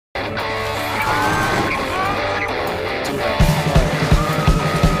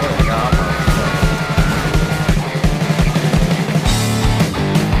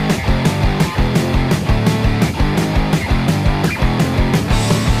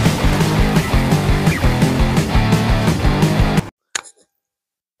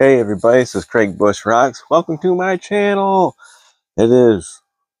Hey everybody, this is Craig Bush Rocks. Welcome to my channel. It is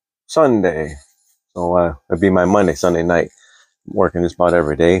Sunday, so it'd be my Sunday night. I'm working just about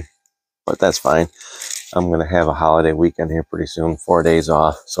every day, but that's fine. I'm gonna have a holiday weekend here pretty soon, 4 days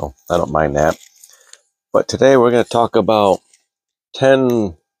off, so I don't mind that. But today we're gonna talk about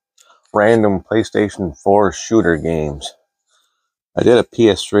 10 random PlayStation 4 shooter games. I did a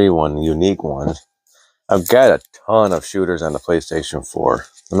PS3 one, unique one. I've got a ton of shooters on the PlayStation 4.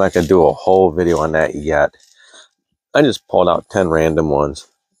 I'm not gonna do a whole video on that yet. I just pulled out 10 random ones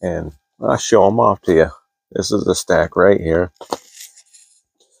and I'll show them off to you. This is the stack right here.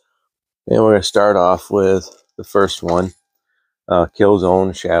 And we're going to start off with the first one,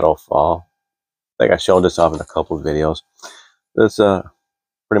 Killzone Shadowfall. I think I showed this off in a couple of videos. This is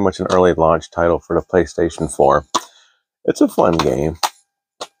pretty much an early launch title for the PlayStation 4. It's a fun game.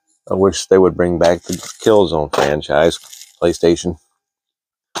 I wish they would bring back the Killzone franchise, PlayStation.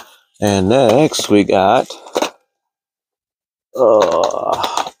 And next we got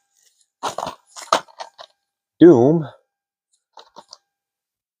Doom.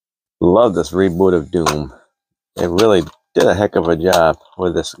 Love this reboot of Doom. They really did a heck of a job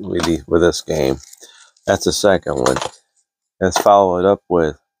with this game. That's the second one. Let's follow it up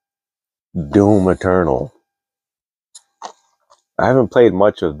with Doom Eternal. I haven't played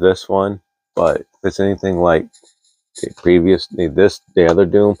much of this one, but if it's anything like the other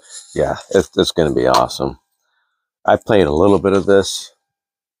Doom, yeah, it's going to be awesome. I played a little bit of this.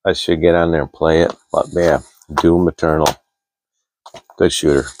 I should get on there and play it, but yeah, Doom Eternal. Good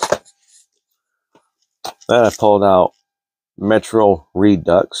shooter. Then I pulled out Metro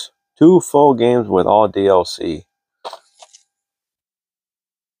Redux. 2 full games with all DLC.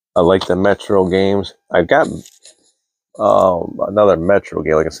 I like the Metro games. I got another Metro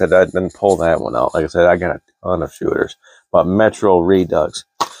game. Like I said, I didn't pull that one out. Like I said, I got a ton of shooters. But Metro Redux,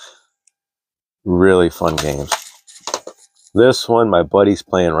 really fun games. This one, my buddy's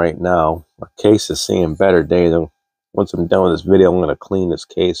playing right now. My case is seeing better days. Once I'm done with this video, I'm going to clean this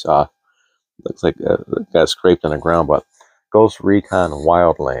case off. Looks like it got scraped on the ground, but Ghost Recon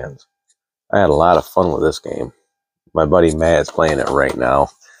Wildlands. I had a lot of fun with this game. My buddy Matt is playing it right now.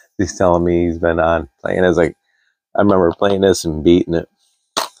 He's telling me he's been on playing. It's like, I remember playing this and beating it.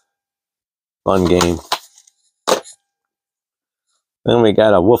 Fun game. Then we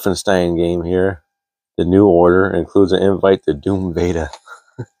got a Wolfenstein game here. The New Order includes an invite to Doom Beta.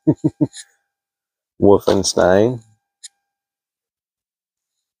 Wolfenstein.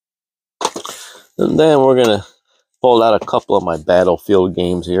 And then we're going to pull out a couple of my Battlefield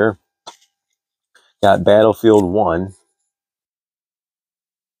games here. Got Battlefield 1.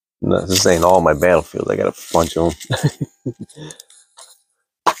 No, this ain't all my Battlefields. I got a bunch of them.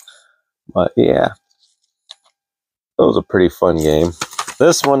 But yeah, it was a pretty fun game.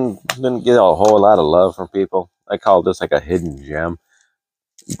 This one didn't get a whole lot of love from people. I call this like a hidden gem.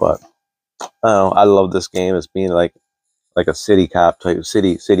 But I love this game as being like a city cop type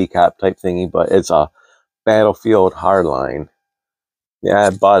thingy, but it's a Battlefield Hardline. Yeah, I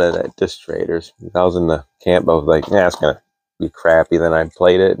bought it at Disc Traders. I was in the camp. I was like, yeah, it's gonna be crappy. Then I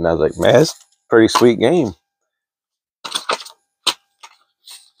played it, and I was like, man, it's a pretty sweet game.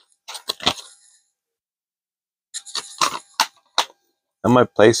 I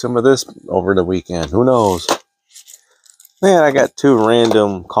might play some of this over the weekend. Who knows? Man, I got 2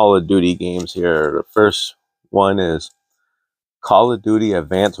 random Call of Duty games here. The first one is Call of Duty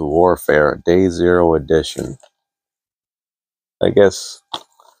Advanced Warfare Day 0 Edition. I guess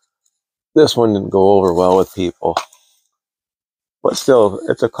this one didn't go over well with people. But still,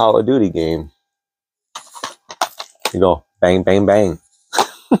 it's a Call of Duty game. You go bang, bang, bang.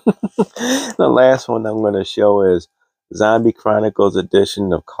 The last one I'm going to show is Zombie Chronicles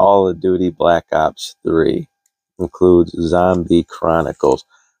Edition of Call of Duty Black Ops 3. Includes Zombie Chronicles.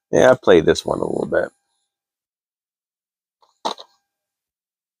 Yeah, I played this one a little bit.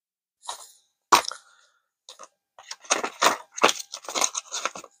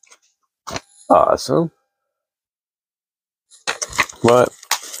 Awesome. But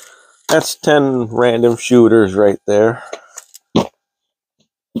that's 10 random shooters right there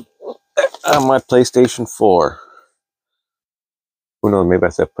on my PlayStation 4. Who knows, maybe I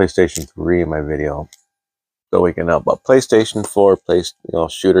said PlayStation 3 in my video. So we can help. But PlayStation 4 plays,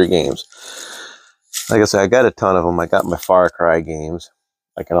 shooter games. Like I said, I got a ton of them. I got my Far Cry games.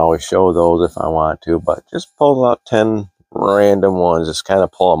 I can always show those if I want to, but just pull out 10 random ones. Just kind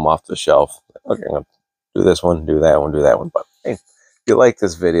of pull them off the shelf. Okay, I'm going to do this one, do that one, do that one. But hey, if you like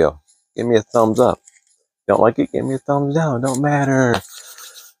this video, give me a thumbs up. Don't like it, give me a thumbs down. Don't matter.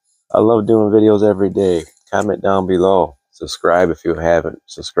 I love doing videos every day. Comment down below. subscribe if you haven't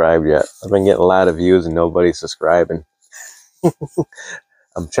subscribed yet. I've been getting a lot of views and nobody's subscribing.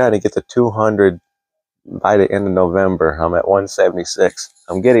 I'm trying to get to 200 by the end of November. I'm at 176.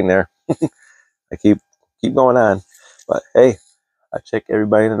 I'm getting there. I keep going on. But hey, I'll check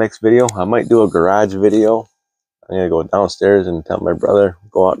everybody in the next video. I might do a garage video. I'm going to go downstairs and tell my brother,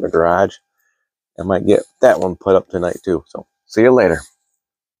 go out in the garage. I might get that one put up tonight too. So see you later.